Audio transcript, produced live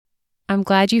I'm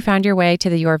glad you found your way to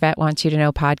the Your Vet Wants You to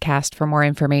Know podcast for more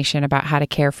information about how to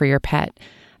care for your pet.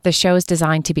 The show is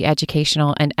designed to be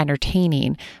educational and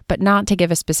entertaining, but not to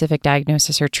give a specific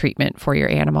diagnosis or treatment for your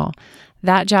animal.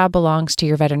 That job belongs to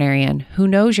your veterinarian, who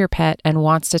knows your pet and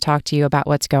wants to talk to you about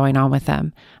what's going on with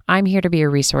them. I'm here to be a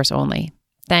resource only.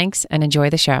 Thanks, and enjoy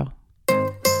the show.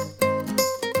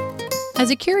 As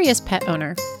a curious pet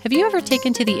owner, have you ever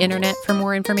taken to the internet for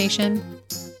more information?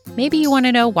 Maybe you want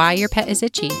to know why your pet is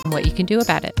itchy and what you can do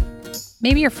about it.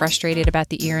 Maybe you're frustrated about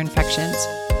the ear infections.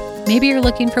 Maybe you're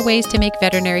looking for ways to make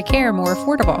veterinary care more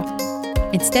affordable.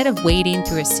 Instead of wading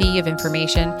through a sea of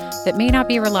information that may not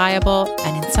be reliable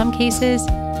and in some cases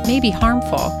may be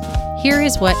harmful, here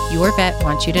is what your vet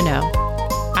wants you to know.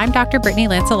 I'm Dr. Brittany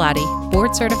Lancelotti,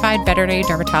 board-certified veterinary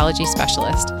dermatology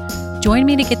specialist. Join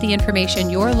me to get the information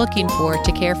you're looking for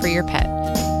to care for your pet.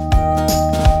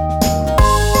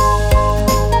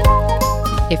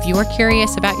 If you're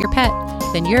curious about your pet,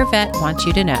 then your vet wants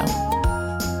you to know.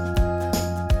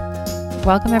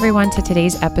 Welcome everyone to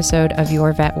today's episode of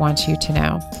Your Vet Wants You to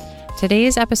Know.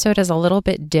 Today's episode is a little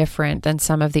bit different than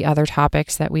some of the other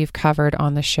topics that we've covered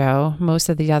on the show. Most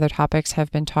of the other topics have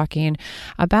been talking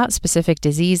about specific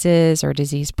diseases or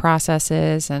disease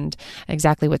processes and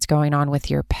exactly what's going on with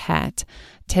your pet.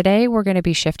 Today, we're going to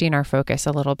be shifting our focus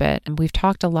a little bit. And we've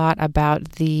talked a lot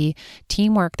about the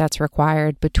teamwork that's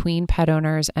required between pet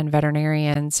owners and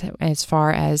veterinarians as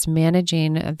far as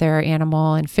managing their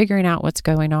animal and figuring out what's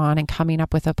going on and coming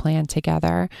up with a plan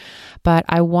together. But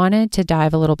I wanted to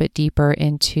dive a little bit deeper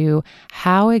into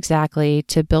how exactly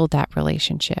to build that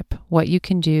relationship, what you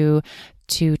can do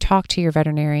to talk to your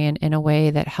veterinarian in a way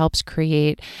that helps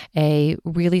create a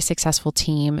really successful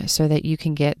team so that you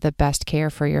can get the best care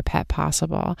for your pet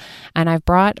possible. And I've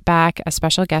brought back a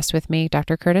special guest with me,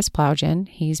 Dr. Curtis Plowgen.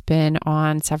 He's been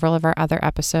on several of our other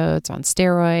episodes on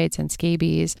steroids and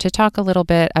scabies to talk a little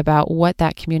bit about what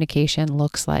that communication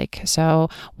looks like. So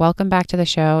welcome back to the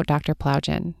show, Dr.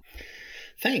 Plowgen.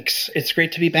 Thanks. It's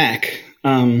great to be back.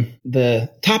 The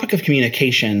topic of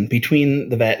communication between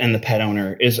the vet and the pet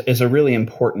owner is a really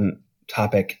important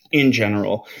topic in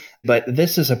general, but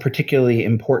this is a particularly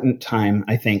important time,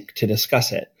 I think, to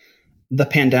discuss it. The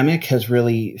pandemic has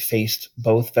really faced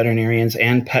both veterinarians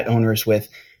and pet owners with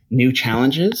new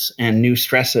challenges and new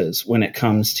stresses when it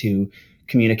comes to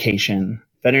communication.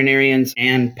 Veterinarians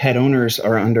and pet owners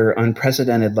are under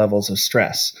unprecedented levels of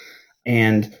stress.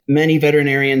 And many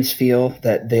veterinarians feel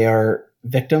that they are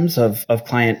victims of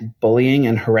client bullying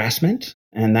and harassment.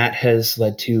 And that has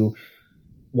led to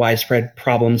widespread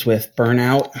problems with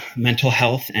burnout, mental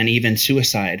health, and even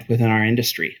suicide within our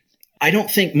industry. I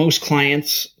don't think most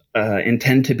clients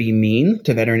intend to be mean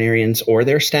to veterinarians or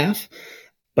their staff.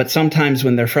 But sometimes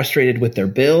when they're frustrated with their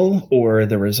bill or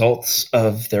the results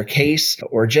of their case,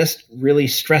 or just really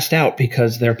stressed out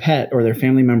because their pet or their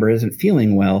family member isn't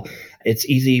feeling well, it's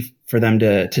easy for them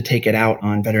to take it out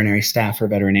on veterinary staff or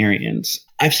veterinarians.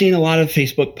 I've seen a lot of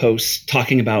Facebook posts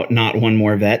talking about Not One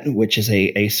More Vet, which is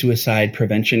a suicide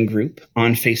prevention group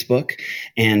on Facebook,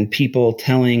 and people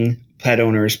telling pet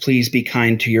owners, please be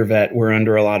kind to your vet. We're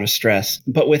under a lot of stress.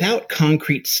 But without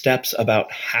concrete steps about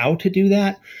how to do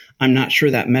that, I'm not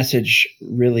sure that message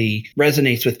really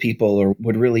resonates with people or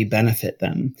would really benefit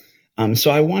them.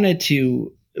 So I wanted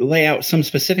to lay out some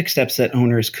specific steps that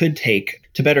owners could take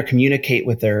to better communicate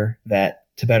with their vet,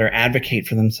 to better advocate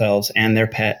for themselves and their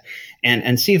pet,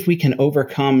 and see if we can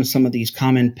overcome some of these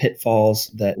common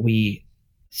pitfalls that we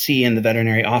see in the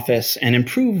veterinary office and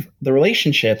improve the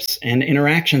relationships and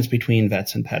interactions between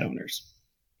vets and pet owners.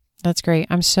 That's great.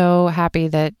 I'm so happy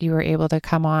that you were able to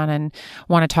come on and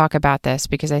want to talk about this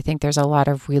because I think there's a lot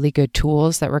of really good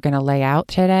tools that we're going to lay out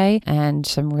today and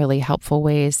some really helpful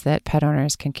ways that pet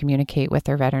owners can communicate with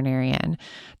their veterinarian.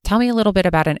 Tell me a little bit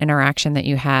about an interaction that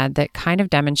you had that kind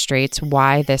of demonstrates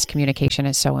why this communication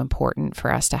is so important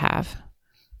for us to have.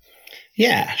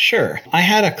 Yeah, sure. I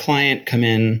had a client come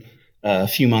in a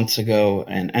few months ago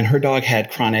and her dog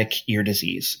had chronic ear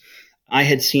disease. I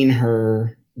had seen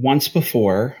her once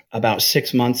before, about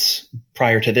 6 months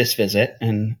prior to this visit,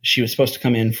 and she was supposed to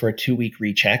come in for a 2-week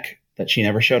recheck that she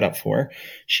never showed up for.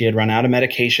 She had run out of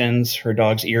medications. Her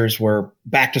dog's ears were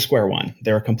back to square one.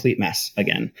 They were a complete mess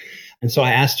again. And so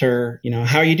I asked her,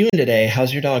 how are you doing today?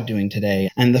 How's your dog doing today?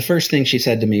 And the first thing she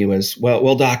said to me was,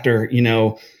 well, doctor,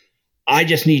 I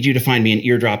just need you to find me an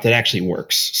eardrop that actually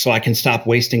works so I can stop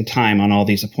wasting time on all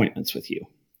these appointments with you.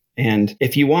 And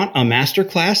if you want a master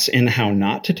class in how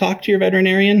not to talk to your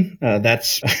veterinarian,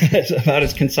 that's about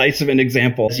as concise of an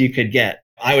example as you could get.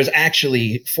 I was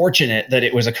actually fortunate that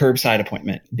it was a curbside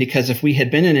appointment, because if we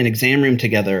had been in an exam room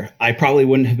together, I probably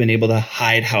wouldn't have been able to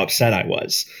hide how upset I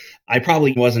was. I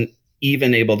probably wasn't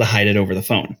even able to hide it over the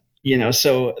phone.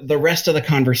 So the rest of the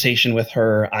conversation with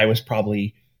her, I was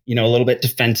probably, a little bit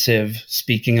defensive,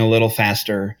 speaking a little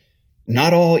faster.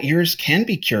 Not all ears can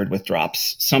be cured with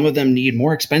drops. Some of them need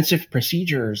more expensive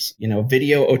procedures,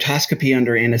 video otoscopy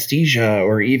under anesthesia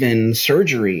or even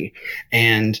surgery.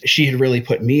 And she had really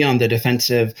put me on the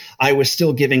defensive. I was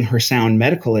still giving her sound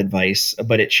medical advice,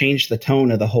 but it changed the tone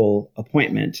of the whole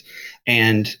appointment.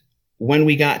 And when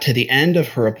we got to the end of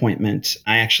her appointment,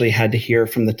 I actually had to hear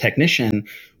from the technician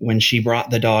when she brought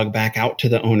the dog back out to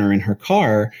the owner in her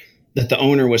car that the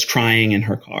owner was crying in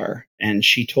her car. And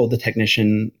she told the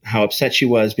technician how upset she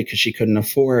was because she couldn't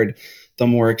afford the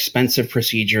more expensive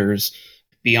procedures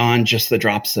beyond just the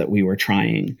drops that we were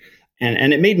trying.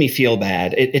 And it made me feel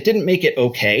bad. It didn't make it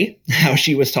okay how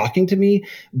she was talking to me,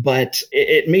 but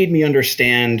it made me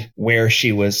understand where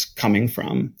she was coming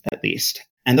from, at least.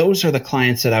 And those are the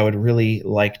clients that I would really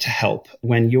like to help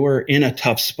when you're in a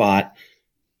tough spot,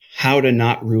 how to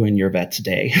not ruin your vet's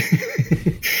day.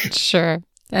 Sure.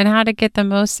 And how to get the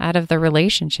most out of the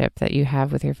relationship that you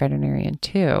have with your veterinarian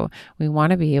too. We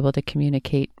want to be able to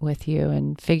communicate with you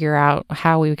and figure out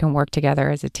how we can work together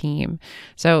as a team.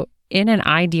 So in an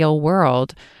ideal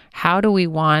world, how do we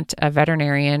want a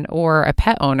veterinarian or a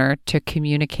pet owner to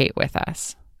communicate with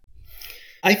us?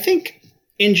 I think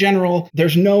in general,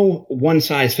 there's no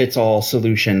one-size-fits-all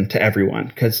solution to everyone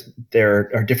because there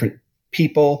are different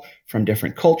people from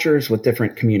different cultures with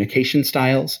different communication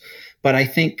styles. But I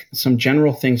think some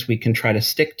general things we can try to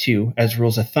stick to as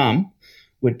rules of thumb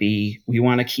would be we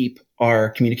want to keep our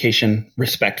communication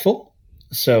respectful.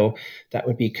 So that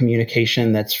would be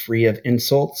communication that's free of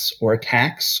insults or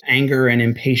attacks. Anger and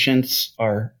impatience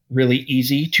are really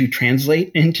easy to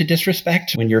translate into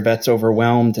disrespect. When your vet's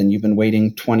overwhelmed and you've been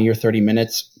waiting 20 or 30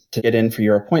 minutes to get in for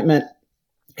your appointment,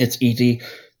 it's easy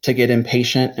to get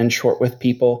impatient and short with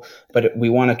people. But we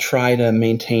want to try to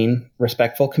maintain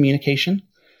respectful communication.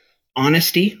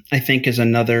 Honesty, I think, is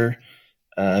another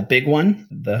big one.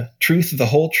 The truth, the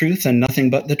whole truth, and nothing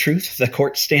but the truth, the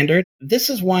court standard. This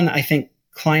is one I think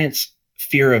clients'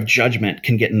 fear of judgment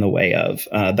can get in the way of.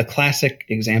 The classic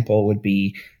example would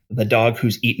be the dog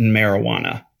who's eaten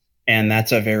marijuana. And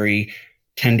that's a very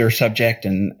tender subject,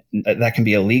 and that can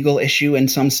be a legal issue in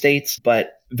some states.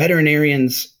 But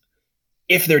veterinarians,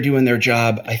 if they're doing their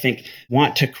job, I think,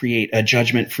 want to create a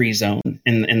judgment-free zone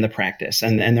in the practice.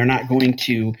 And they're not going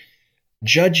to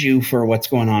judge you for what's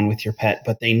going on with your pet,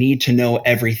 but they need to know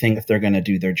everything if they're going to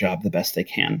do their job the best they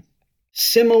can.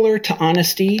 Similar to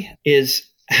honesty is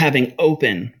having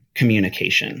open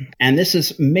communication. And this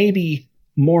is maybe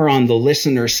more on the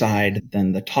listener side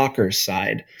than the talker's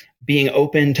side. Being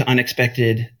open to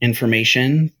unexpected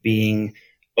information, being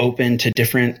open to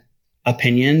different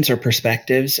opinions or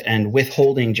perspectives, and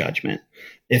withholding judgment.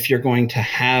 If you're going to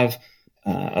have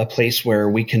a place where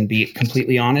we can be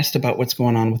completely honest about what's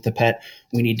going on with the pet,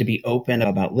 we need to be open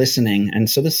about listening. And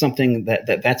so this is something that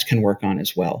vets can work on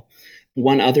as well.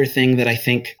 One other thing that I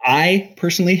think I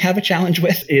personally have a challenge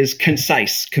with is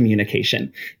concise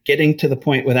communication, getting to the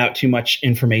point without too much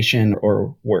information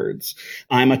or words.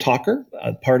 I'm a talker.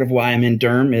 Part of why I'm in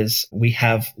Derm is we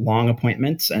have long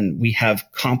appointments and we have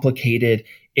complicated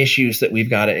issues that we've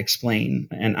got to explain.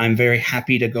 And I'm very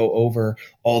happy to go over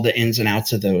all the ins and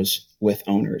outs of those with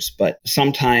owners. But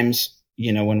sometimes,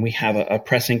 when we have a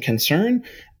pressing concern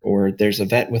or there's a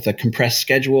vet with a compressed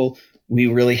schedule, we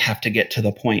really have to get to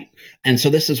the point. And so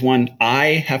this is one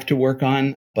I have to work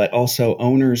on, but also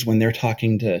owners when they're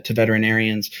talking to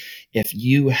veterinarians. If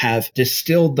you have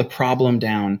distilled the problem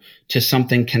down to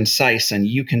something concise and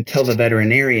you can tell the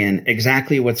veterinarian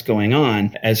exactly what's going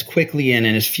on as quickly and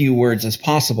in as few words as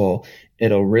possible,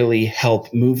 it'll really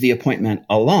help move the appointment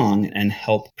along and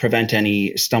help prevent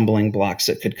any stumbling blocks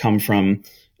that could come from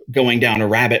going down a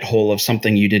rabbit hole of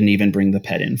something you didn't even bring the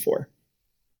pet in for.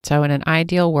 So in an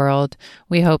ideal world,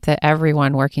 we hope that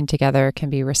everyone working together can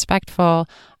be respectful,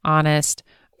 honest,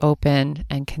 open,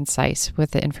 and concise with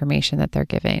the information that they're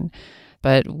giving.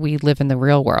 But we live in the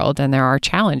real world and there are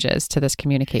challenges to this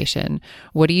communication.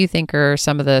 What do you think are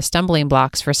some of the stumbling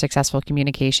blocks for successful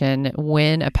communication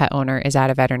when a pet owner is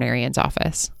at a veterinarian's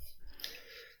office?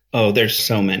 Oh, there's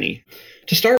so many.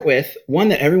 To start with, one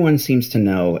that everyone seems to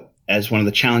know as one of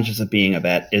the challenges of being a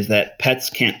vet is that pets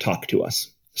can't talk to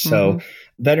us. So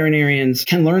veterinarians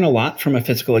can learn a lot from a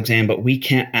physical exam, but we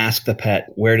can't ask the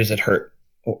pet, where does it hurt?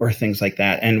 Or things like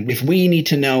that. And if we need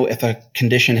to know if a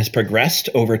condition has progressed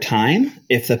over time,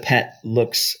 if the pet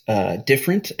looks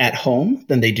different at home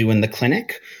than they do in the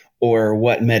clinic, or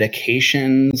what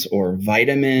medications or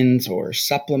vitamins or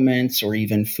supplements or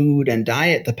even food and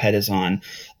diet the pet is on,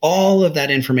 all of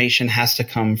that information has to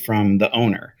come from the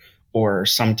owner or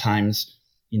sometimes,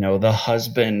 the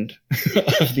husband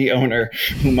of the owner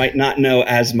who might not know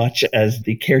as much as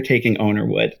the caretaking owner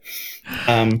would.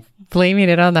 Blaming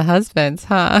it on the husbands,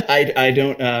 huh? I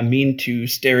don't mean to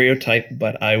stereotype,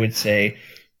 but I would say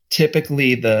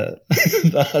typically the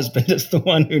husband is the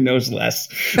one who knows less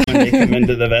when they come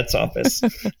into the vet's office.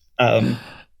 And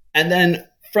then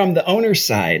from the owner's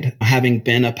side, having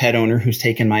been a pet owner who's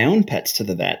taken my own pets to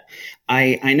the vet,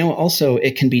 I know also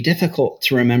it can be difficult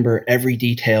to remember every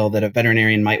detail that a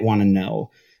veterinarian might want to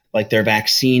know, like their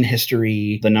vaccine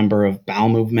history, the number of bowel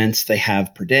movements they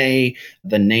have per day,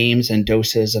 the names and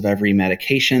doses of every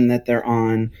medication that they're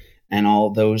on, and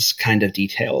all those kind of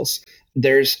details.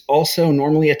 There's also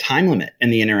normally a time limit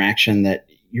in the interaction that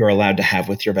you're allowed to have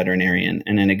with your veterinarian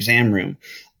in an exam room.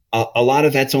 A lot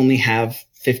of vets only have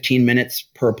 15 minutes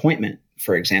per appointment,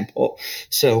 for example.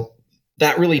 So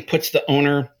that really puts the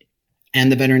owner and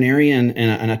the veterinarian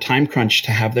in a time crunch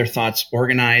to have their thoughts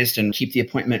organized and keep the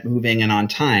appointment moving and on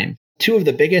time. Two of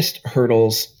the biggest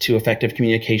hurdles to effective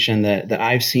communication that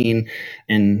I've seen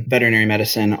in veterinary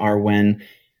medicine are when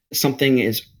something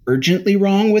is urgently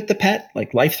wrong with the pet,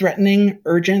 like life-threatening,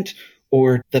 urgent,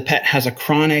 or the pet has a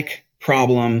chronic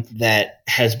problem that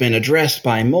has been addressed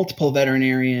by multiple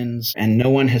veterinarians and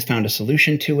no one has found a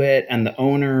solution to it, and the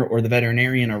owner or the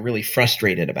veterinarian are really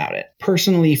frustrated about it.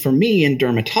 Personally, for me in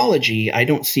dermatology, I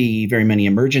don't see very many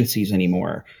emergencies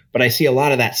anymore, but I see a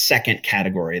lot of that second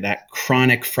category, that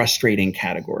chronic frustrating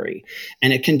category.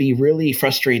 And it can be really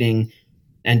frustrating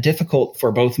and difficult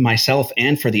for both myself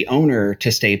and for the owner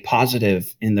to stay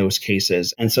positive in those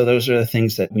cases. And so those are the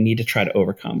things that we need to try to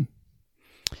overcome.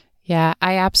 Yeah,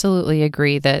 I absolutely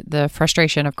agree that the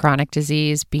frustration of chronic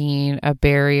disease being a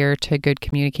barrier to good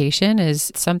communication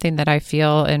is something that I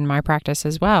feel in my practice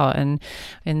as well. And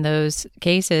in those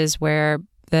cases where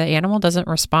the animal doesn't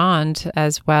respond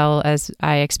as well as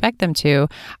I expect them to,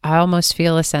 I almost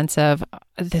feel a sense of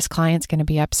this client's going to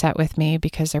be upset with me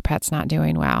because their pet's not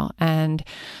doing well. And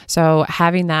so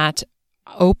having that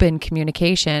open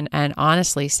communication and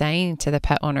honestly saying to the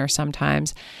pet owner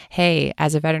sometimes, hey,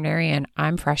 as a veterinarian,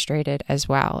 I'm frustrated as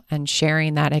well, and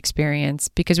sharing that experience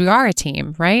because we are a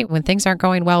team, right? When things aren't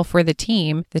going well for the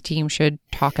team should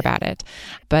talk about it.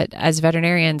 But as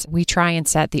veterinarians, we try and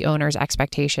set the owner's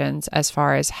expectations as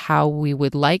far as how we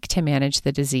would like to manage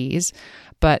the disease.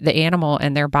 But the animal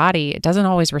and their body, it doesn't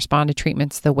always respond to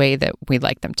treatments the way that we'd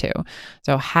like them to.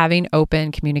 So having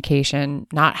open communication,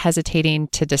 not hesitating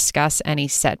to discuss any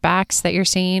setbacks that you're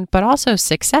seeing, but also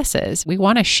successes. We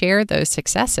want to share those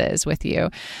successes with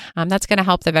you. That's going to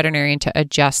help the veterinarian to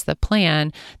adjust the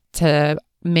plan to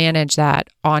manage that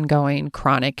ongoing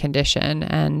chronic condition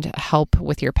and help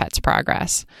with your pet's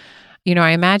progress.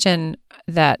 I imagine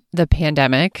that the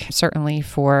pandemic, certainly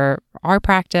for our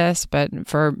practice, but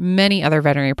for many other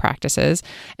veterinary practices,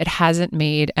 it hasn't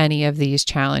made any of these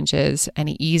challenges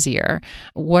any easier.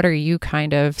 What are you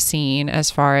kind of seeing as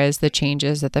far as the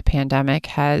changes that the pandemic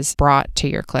has brought to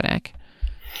your clinic?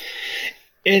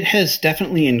 It has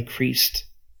definitely increased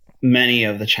many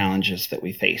of the challenges that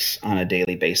we face on a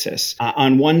daily basis.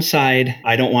 On one side,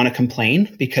 I don't want to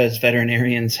complain because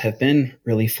veterinarians have been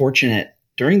really fortunate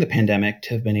during the pandemic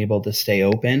to have been able to stay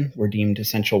open. We're deemed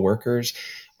essential workers.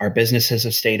 Our businesses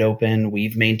have stayed open.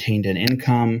 We've maintained an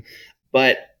income,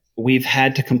 but we've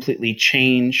had to completely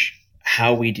change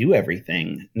how we do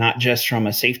everything, not just from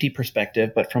a safety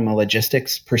perspective, but from a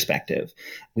logistics perspective.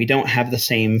 We don't have the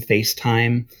same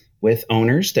FaceTime with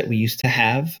owners that we used to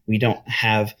have. We don't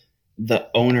have the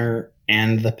owner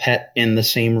and the pet in the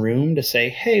same room to say,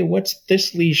 hey, what's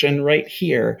this lesion right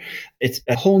here? It's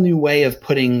a whole new way of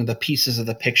putting the pieces of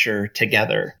the picture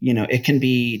together. It can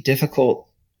be difficult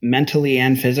mentally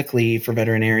and physically for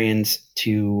veterinarians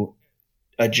to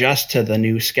adjust to the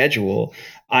new schedule.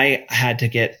 I had to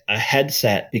get a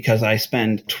headset because I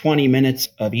spend 20 minutes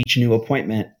of each new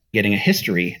appointment getting a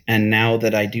history. And now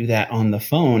that I do that on the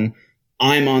phone,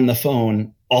 I'm on the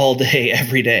phone all day,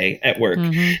 every day at work.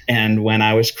 Mm-hmm. And when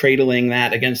I was cradling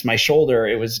that against my shoulder,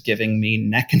 it was giving me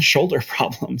neck and shoulder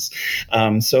problems.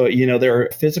 So there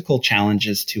are physical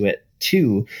challenges to it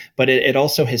too, but it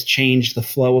also has changed the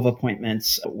flow of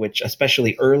appointments, which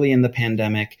especially early in the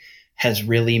pandemic has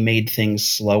really made things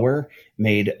slower,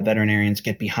 made veterinarians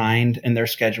get behind in their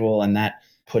schedule, and that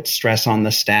puts stress on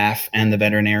the staff and the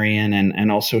veterinarian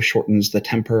and also shortens the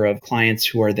temper of clients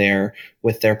who are there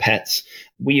with their pets.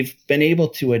 We've been able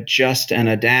to adjust and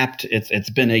adapt. It's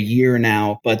been a year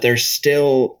now, but there's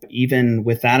still, even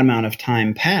with that amount of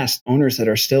time passed, owners that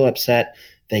are still upset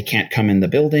they can't come in the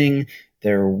building.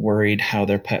 They're worried how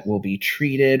their pet will be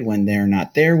treated when they're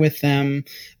not there with them,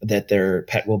 that their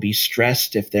pet will be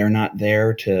stressed if they're not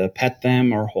there to pet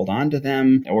them or hold on to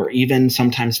them, or even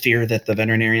sometimes fear that the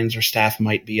veterinarians or staff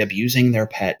might be abusing their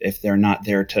pet if they're not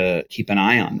there to keep an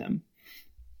eye on them.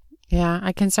 Yeah,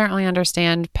 I can certainly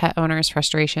understand pet owners'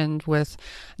 frustration with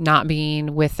not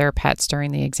being with their pets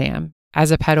during the exam.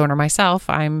 As a pet owner myself,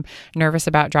 I'm nervous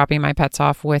about dropping my pets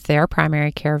off with their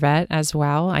primary care vet as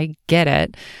well. I get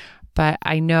it. But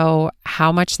I know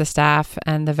how much the staff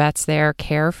and the vets there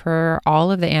care for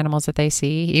all of the animals that they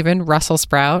see. Even Russell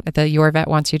Sprout, the Your Vet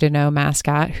Wants You to Know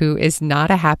mascot, who is not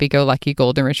a happy-go-lucky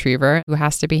golden retriever, who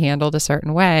has to be handled a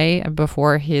certain way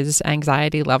before his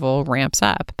anxiety level ramps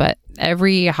up. But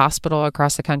every hospital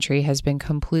across the country has been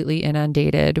completely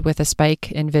inundated with a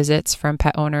spike in visits from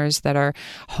pet owners that are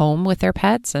home with their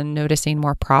pets and noticing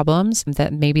more problems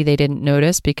that maybe they didn't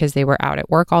notice because they were out at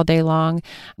work all day long.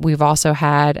 We've also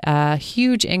had a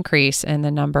huge increase in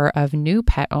the number of new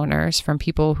pet owners from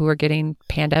people who are getting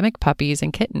pandemic puppies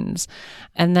and kittens.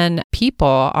 And then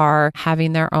people are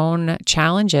having their own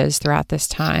challenges throughout this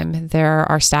time. There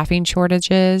are staffing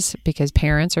shortages because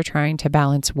parents are trying to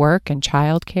balance work and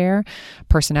childcare.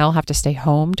 Personnel have to stay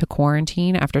home to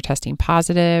quarantine after testing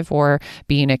positive or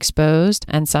being exposed.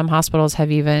 And some hospitals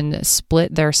have even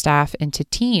split their staff into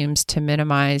teams to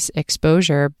minimize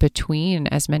exposure between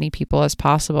as many people as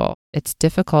possible. It's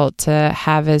difficult to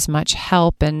have as much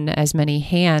help and as many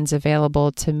hands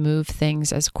available to move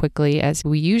things as quickly as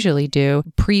we usually do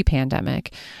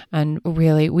pre-pandemic. And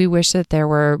really, we wish that there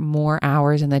were more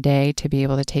hours in the day to be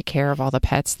able to take care of all the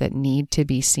pets that need to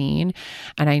be seen.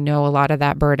 And I know a lot of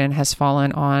that burden has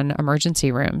fallen on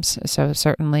emergency rooms. So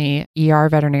certainly ER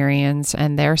veterinarians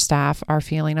and their staff are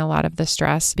feeling a lot of the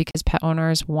stress because pet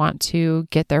owners want to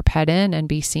get their pet in and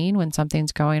be seen when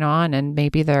something's going on. And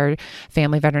maybe their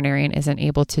family veterinarian isn't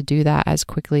able to do that as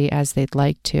quickly as they'd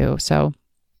like to. So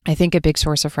I think a big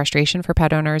source of frustration for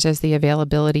pet owners is the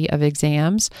availability of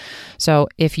exams. So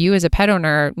if you as a pet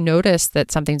owner notice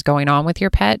that something's going on with your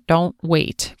pet, don't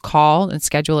wait. Call and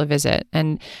schedule a visit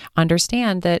and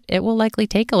understand that it will likely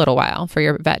take a little while for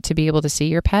your vet to be able to see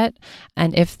your pet.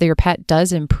 And if your pet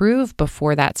does improve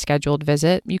before that scheduled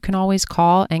visit, you can always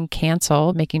call and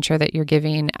cancel, making sure that you're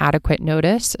giving adequate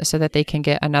notice so that they can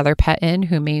get another pet in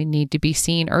who may need to be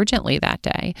seen urgently that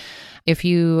day. If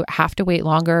you have to wait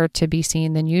longer to be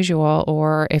seen than usual,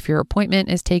 or if your appointment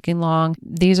is taking long,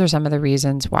 these are some of the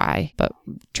reasons why. But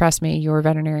trust me, your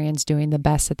veterinarian's doing the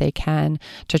best that they can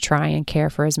to try and care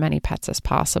for as many pets as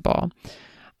possible.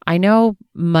 I know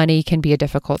money can be a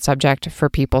difficult subject for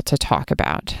people to talk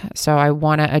about, so I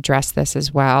want to address this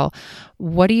as well.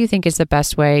 What do you think is the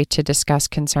best way to discuss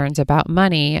concerns about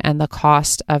money and the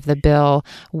cost of the bill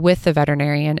with the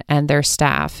veterinarian and their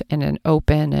staff in an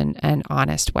open and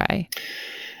honest way?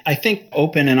 I think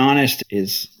open and honest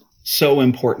is so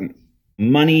important.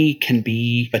 Money can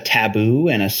be a taboo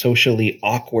and a socially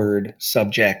awkward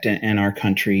subject in our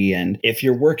country. And if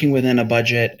you're working within a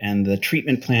budget and the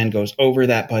treatment plan goes over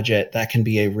that budget, that can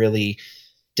be a really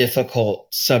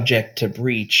difficult subject to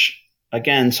breach.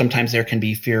 Again, sometimes there can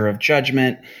be fear of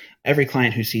judgment. Every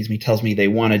client who sees me tells me they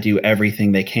want to do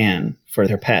everything they can for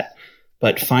their pet.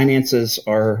 But finances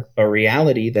are a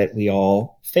reality that we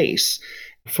all face.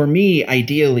 For me,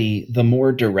 ideally, the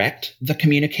more direct the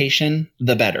communication,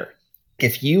 the better.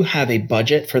 If you have a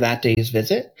budget for that day's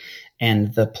visit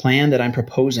and the plan that I'm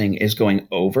proposing is going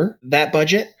over that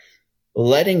budget,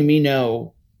 letting me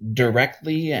know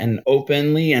directly and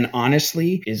openly and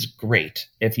honestly is great.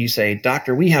 If you say,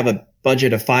 "Doctor, we have a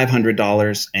budget of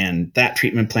 $500 and that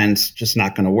treatment plan's just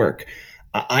not going to work,"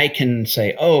 I can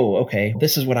say, "Oh, okay,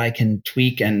 this is what I can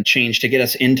tweak and change to get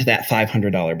us into that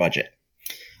 $500 budget."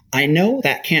 I know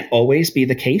that can't always be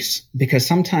the case because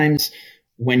sometimes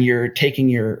when you're taking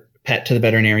your pet to the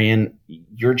veterinarian,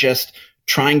 you're just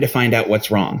trying to find out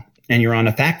what's wrong and you're on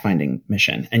a fact-finding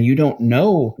mission and you don't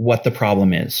know what the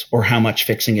problem is or how much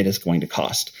fixing it is going to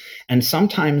cost. And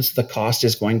sometimes the cost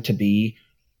is going to be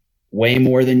way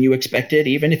more than you expected,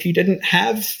 even if you didn't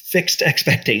have fixed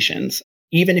expectations.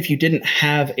 Even if you didn't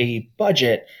have a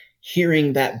budget,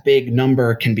 hearing that big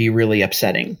number can be really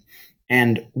upsetting.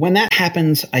 And when that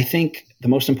happens, I think the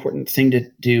most important thing to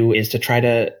do is to try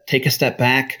to take a step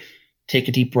back, take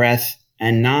a deep breath,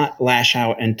 and not lash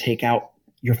out and take out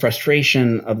your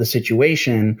frustration of the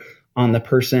situation on the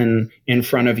person in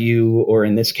front of you, or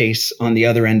in this case, on the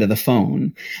other end of the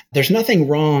phone. There's nothing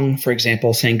wrong, for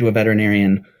example, saying to a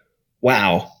veterinarian,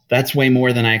 "Wow, that's way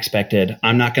more than I expected.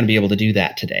 I'm not going to be able to do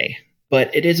that today."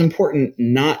 But it is important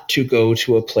not to go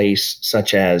to a place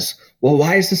such as, "Well,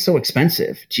 why is this so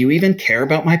expensive? Do you even care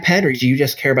about my pet or do you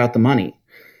just care about the money?"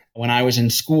 When I was in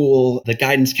school, the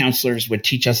guidance counselors would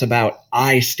teach us about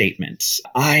I statements.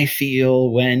 I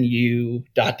feel when you ...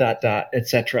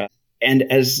 etc. And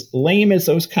as lame as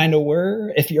those kind of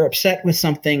were, if you're upset with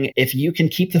something, if you can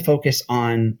keep the focus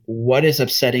on what is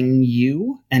upsetting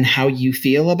you and how you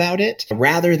feel about it,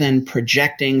 rather than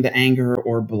projecting the anger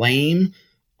or blame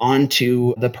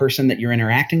onto the person that you're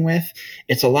interacting with,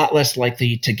 it's a lot less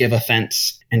likely to give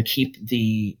offense and keep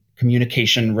the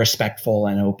communication respectful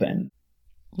and open.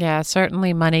 Yeah,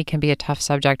 certainly money can be a tough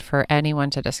subject for anyone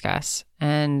to discuss.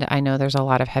 And I know there's a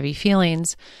lot of heavy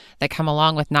feelings that come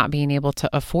along with not being able to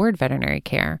afford veterinary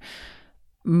care.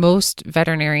 Most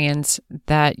veterinarians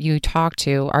that you talk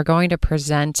to are going to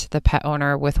present the pet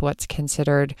owner with what's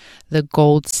considered the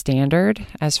gold standard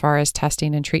as far as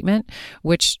testing and treatment,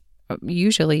 which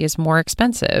usually is more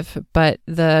expensive, but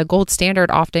the gold standard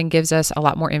often gives us a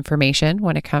lot more information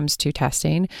when it comes to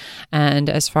testing. And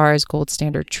as far as gold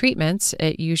standard treatments,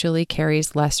 it usually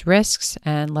carries less risks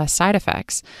and less side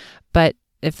effects. But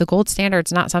if the gold standard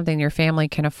is not something your family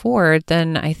can afford,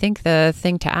 then I think the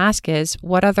thing to ask is,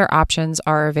 what other options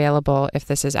are available if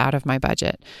this is out of my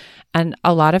budget? And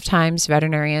a lot of times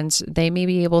veterinarians, they may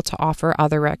be able to offer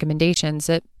other recommendations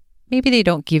that maybe they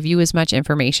don't give you as much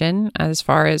information as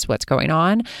far as what's going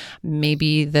on.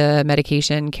 Maybe the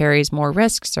medication carries more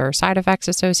risks or side effects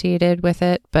associated with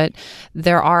it, but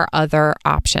there are other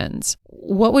options.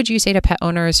 What would you say to pet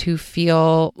owners who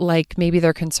feel like maybe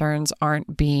their concerns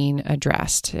aren't being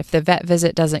addressed? If the vet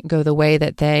visit doesn't go the way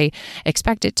that they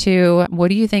expect it to, what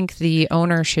do you think the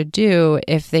owner should do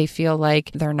if they feel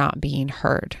like they're not being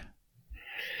heard?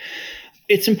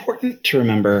 It's important to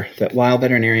remember that while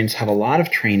veterinarians have a lot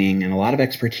of training and a lot of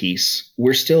expertise,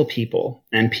 we're still people,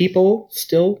 and people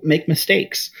still make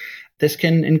mistakes. This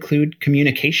can include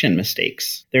communication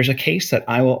mistakes. There's a case that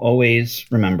I will always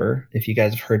remember. If you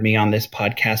guys have heard me on this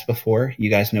podcast before, you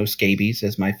guys know scabies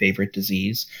is my favorite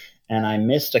disease. And I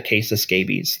missed a case of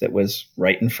scabies that was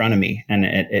right in front of me, and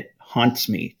it haunts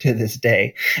me to this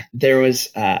day. There was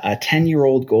a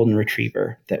 10-year-old golden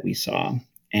retriever that we saw.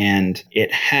 And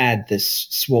it had this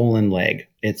swollen leg.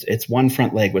 Its one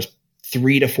front leg was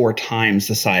 3 to 4 times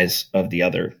the size of the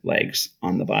other legs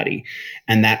on the body.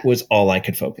 And that was all I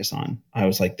could focus on. I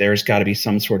was like, there's got to be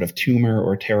some sort of tumor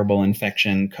or terrible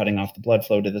infection cutting off the blood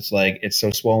flow to this leg. It's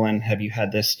so swollen. Have you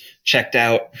had this checked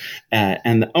out?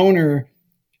 And the owner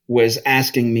was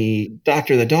asking me,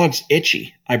 Doctor, the dog's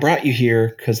itchy. I brought you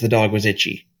here because the dog was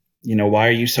itchy. Why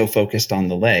are you so focused on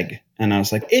the leg? And I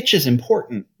was like, itch is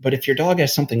important, but if your dog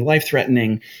has something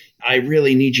life-threatening, I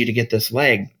really need you to get this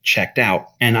leg checked out.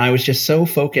 And I was just so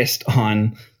focused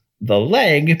on the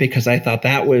leg because I thought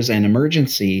that was an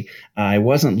emergency. I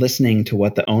wasn't listening to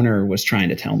what the owner was trying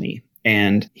to tell me.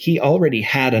 And he already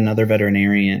had another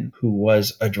veterinarian who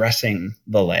was addressing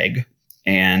the leg.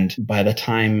 And by the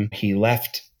time he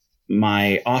left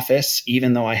my office,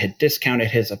 even though I had discounted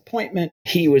his appointment,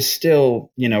 he was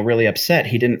still, really upset.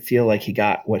 He didn't feel like he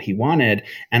got what he wanted.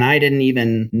 And I didn't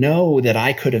even know that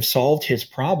I could have solved his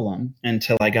problem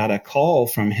until I got a call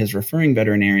from his referring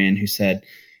veterinarian who said,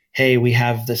 hey, we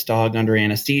have this dog under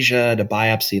anesthesia to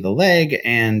biopsy the leg,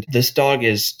 and this dog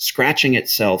is scratching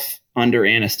itself under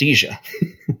anesthesia.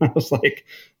 I was like,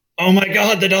 oh my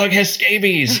God, the dog has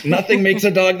scabies. Nothing makes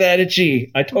a dog that itchy.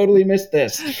 I totally missed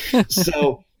this.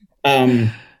 So,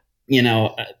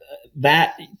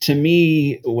 that to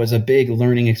me was a big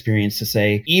learning experience to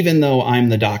say, even though I'm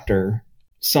the doctor,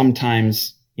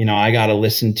 sometimes, I got to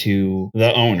listen to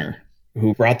the owner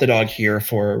who brought the dog here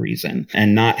for a reason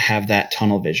and not have that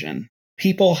tunnel vision.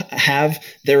 People have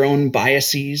their own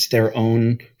biases, their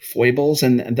own foibles,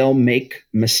 and they'll make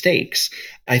mistakes.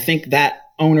 I think that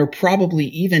owner probably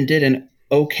even did an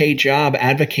okay job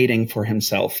advocating for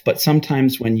himself. But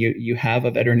sometimes when you have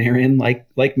a veterinarian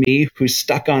like me who's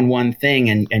stuck on one thing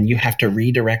and you have to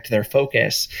redirect their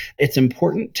focus, it's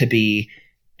important to be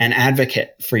an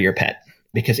advocate for your pet,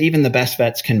 because even the best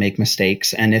vets can make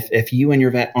mistakes. And if you and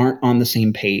your vet aren't on the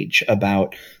same page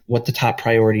about what the top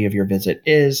priority of your visit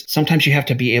is, sometimes you have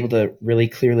to be able to really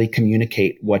clearly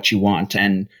communicate what you want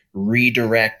and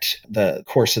redirect the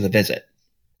course of the visit.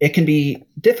 It can be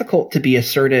difficult to be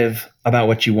assertive about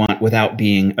what you want without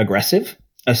being aggressive,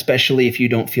 especially if you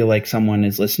don't feel like someone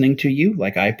is listening to you,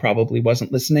 like I probably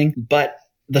wasn't listening. But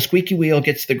the squeaky wheel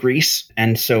gets the grease.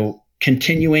 And so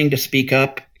continuing to speak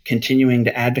up, continuing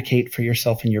to advocate for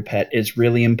yourself and your pet is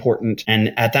really important.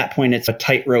 And at that point, it's a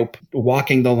tightrope,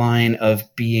 walking the line of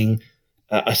being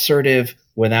assertive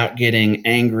without getting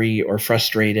angry or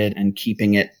frustrated and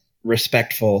keeping it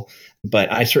respectful.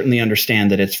 But I certainly understand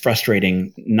that it's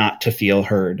frustrating not to feel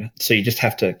heard. So you just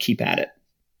have to keep at it.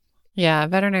 Yeah,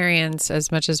 veterinarians,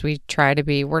 as much as we try to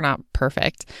be, we're not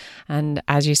perfect. And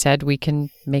as you said, we can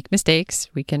make mistakes,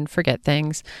 we can forget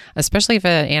things, especially if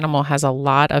an animal has a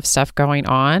lot of stuff going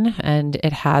on and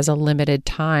it has a limited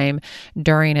time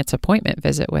during its appointment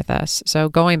visit with us. So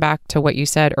going back to what you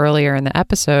said earlier in the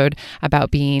episode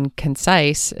about being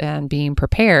concise and being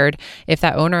prepared, if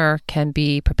that owner can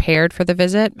be prepared for the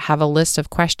visit, have a list of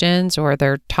questions or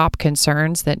their top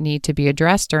concerns that need to be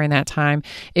addressed during that time,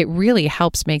 it really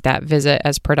helps make that visit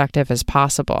as productive as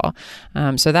possible.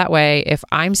 So that way, if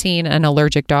I'm seeing an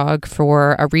allergic dog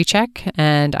for a recheck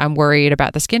and I'm worried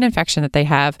about the skin infection that they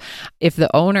have, if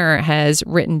the owner has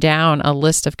written down a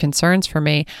list of concerns for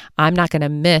me, I'm not going to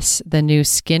miss the new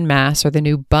skin mass or the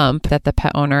new bump that the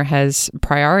pet owner has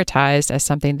prioritized as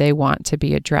something they want to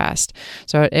be addressed.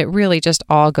 So it really just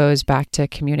all goes back to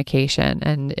communication.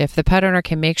 And if the pet owner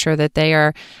can make sure that they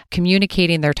are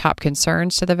communicating their top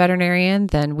concerns to the veterinarian,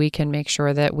 then we can make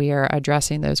sure that we are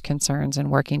addressing those concerns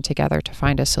and working together to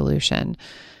find a solution.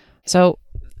 So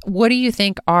what do you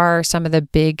think are some of the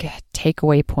big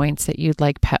takeaway points that you'd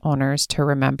like pet owners to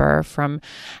remember from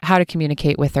how to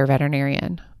communicate with their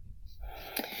veterinarian?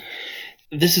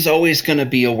 This is always going to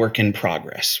be a work in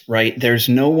progress, right? There's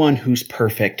no one who's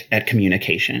perfect at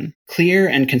communication. Clear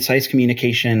and concise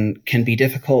communication can be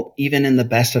difficult even in the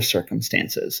best of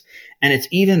circumstances. And it's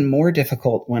even more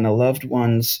difficult when a loved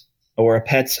one's or a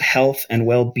pet's health and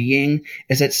well-being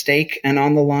is at stake and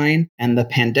on the line, and the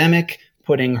pandemic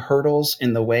putting hurdles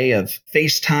in the way of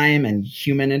FaceTime and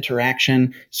human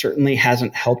interaction certainly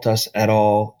hasn't helped us at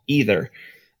all either.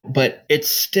 But it's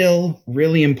still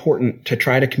really important to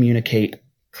try to communicate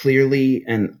clearly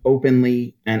and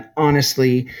openly and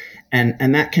honestly,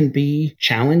 and that can be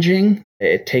challenging.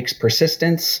 It takes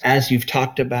persistence, as you've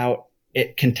talked about.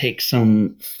 It can take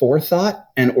some forethought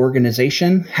and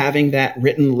organization, having that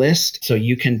written list so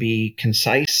you can be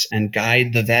concise and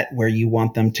guide the vet where you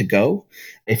want them to go.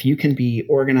 If you can be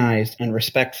organized and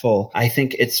respectful, I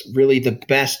think it's really the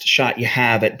best shot you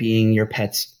have at being your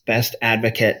pet's best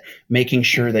advocate, making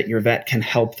sure that your vet can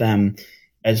help them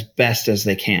as best as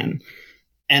they can.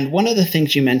 And one of the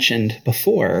things you mentioned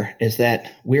before is that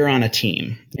we're on a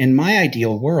team. In my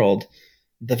ideal world,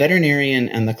 the veterinarian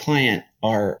and the client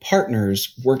are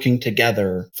partners working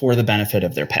together for the benefit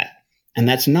of their pet. And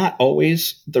that's not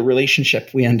always the relationship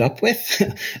we end up with,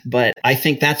 but I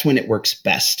think that's when it works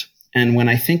best. And when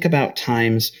I think about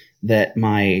times that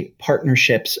my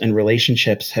partnerships and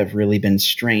relationships have really been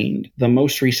strained, the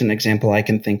most recent example I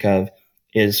can think of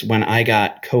is when I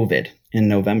got COVID in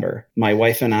November. My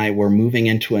wife and I were moving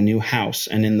into a new house,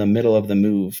 and in the middle of the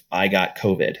move, I got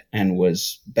COVID and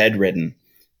was bedridden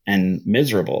and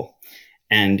miserable.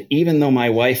 And even though my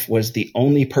wife was the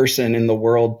only person in the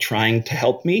world trying to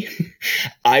help me,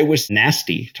 I was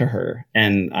nasty to her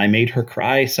and I made her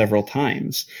cry several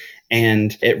times.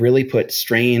 And it really put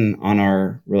strain on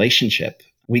our relationship.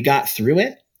 We got through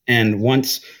it. And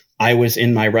once I was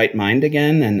in my right mind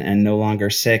again and no longer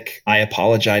sick, I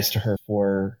apologized to her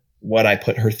for what I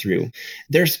put her through.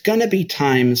 There's going to be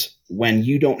times when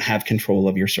you don't have control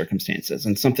of your circumstances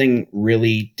and something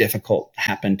really difficult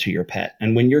happened to your pet.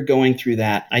 And when you're going through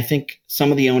that, I think some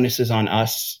of the onus is on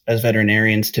us as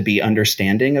veterinarians to be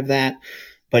understanding of that.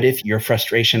 But if your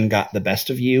frustration got the best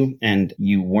of you and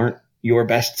you weren't your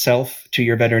best self to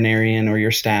your veterinarian or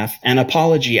your staff, an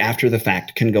apology after the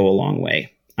fact can go a long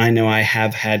way. I know I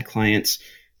have had clients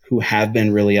who have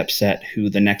been really upset, who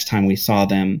the next time we saw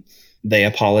them, they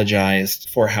apologized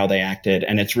for how they acted.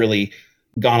 And it's really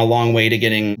gone a long way to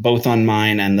getting both on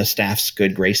mine and the staff's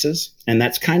good graces. And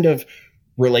that's kind of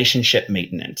relationship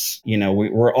maintenance. You know,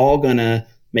 we're all going to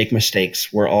make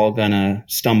mistakes. We're all going to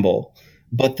stumble.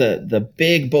 But the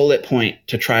big bullet point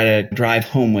to try to drive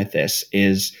home with this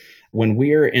is when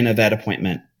we're in a vet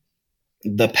appointment,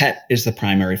 the pet is the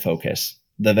primary focus.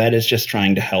 The vet is just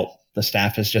trying to help. The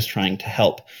staff is just trying to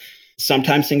help.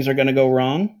 Sometimes things are going to go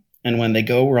wrong. And when they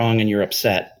go wrong and you're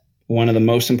upset, one of the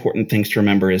most important things to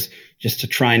remember is just to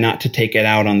try not to take it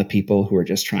out on the people who are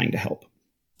just trying to help.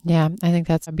 Yeah, I think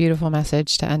that's a beautiful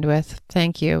message to end with.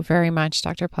 Thank you very much,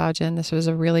 Dr. Plowgen. This was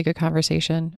a really good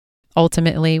conversation.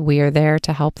 Ultimately, we are there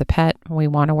to help the pet. We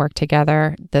want to work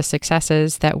together. The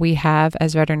successes that we have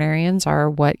as veterinarians are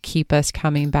what keep us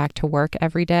coming back to work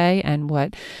every day and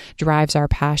what drives our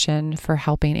passion for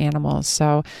helping animals.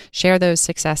 So share those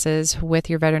successes with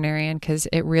your veterinarian because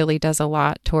it really does a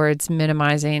lot towards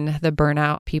minimizing the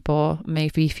burnout people may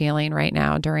be feeling right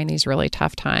now during these really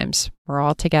tough times. We're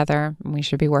all together and we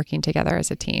should be working together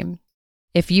as a team.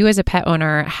 If you as a pet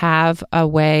owner have a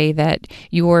way that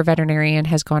your veterinarian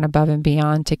has gone above and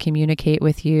beyond to communicate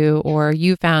with you, or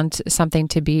you found something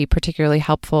to be particularly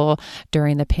helpful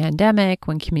during the pandemic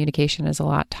when communication is a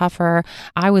lot tougher,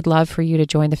 I would love for you to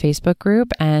join the Facebook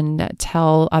group and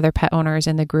tell other pet owners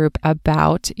in the group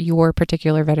about your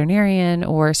particular veterinarian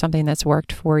or something that's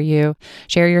worked for you.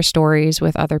 Share your stories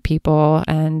with other people.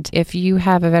 And if you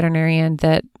have a veterinarian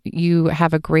that you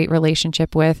have a great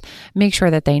relationship with, make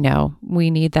sure that they know. We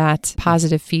need that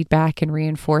positive feedback and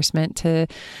reinforcement to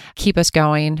keep us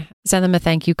going. Send them a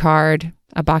thank you card.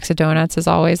 A box of donuts is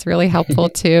always really helpful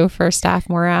too for staff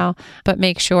morale, but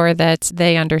make sure that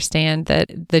they understand that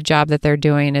the job that they're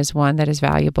doing is one that is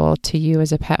valuable to you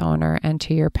as a pet owner and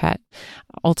to your pet.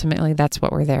 Ultimately, that's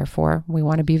what we're there for. We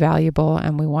want to be valuable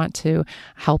and we want to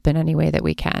help in any way that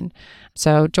we can.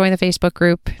 So join the Facebook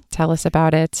group, tell us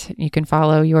about it. You can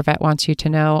follow Your Vet Wants You to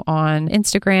Know on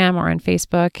Instagram or on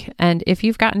Facebook. And if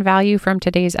you've gotten value from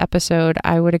today's episode,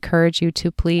 I would encourage you to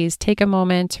please take a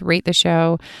moment, rate the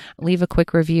show, leave a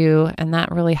quick review, and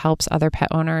that really helps other pet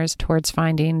owners towards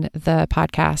finding the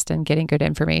podcast and getting good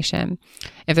information.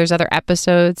 If there's other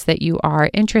episodes that you are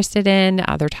interested in,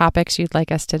 other topics you'd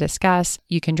like us to discuss,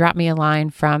 you can drop me a line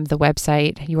from the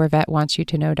website,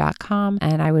 yourvetwantsyoutoKnow.com,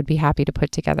 and I would be happy to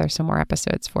put together some more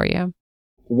episodes for you.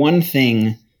 One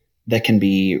thing that can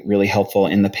be really helpful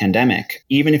in the pandemic,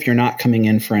 even if you're not coming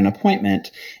in for an appointment,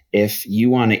 if you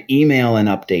want to email an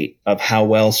update of how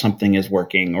well something is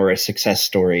working or a success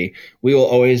story, we will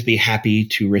always be happy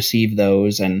to receive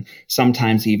those. And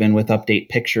sometimes even with update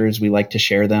pictures, we like to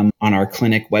share them on our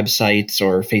clinic websites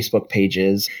or Facebook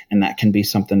pages. And that can be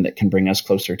something that can bring us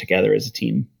closer together as a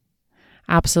team.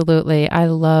 Absolutely. I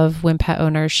love when pet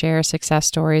owners share success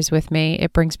stories with me.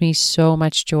 It brings me so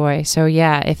much joy. So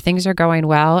yeah, if things are going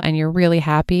well and you're really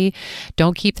happy,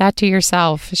 don't keep that to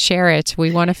yourself. Share it.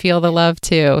 We want to feel the love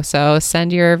too. So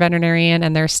send your veterinarian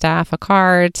and their staff a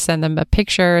card, send them a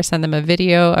picture, send them a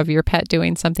video of your pet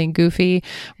doing something goofy.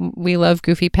 We love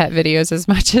goofy pet videos as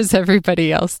much as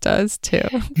everybody else does too.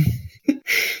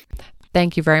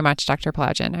 Thank you very much, Dr.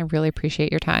 Plagen. I really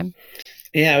appreciate your time.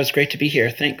 Yeah, it was great to be here.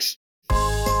 Thanks.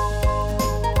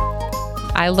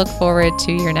 I look forward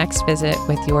to your next visit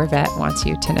with Your Vet Wants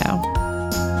You to Know.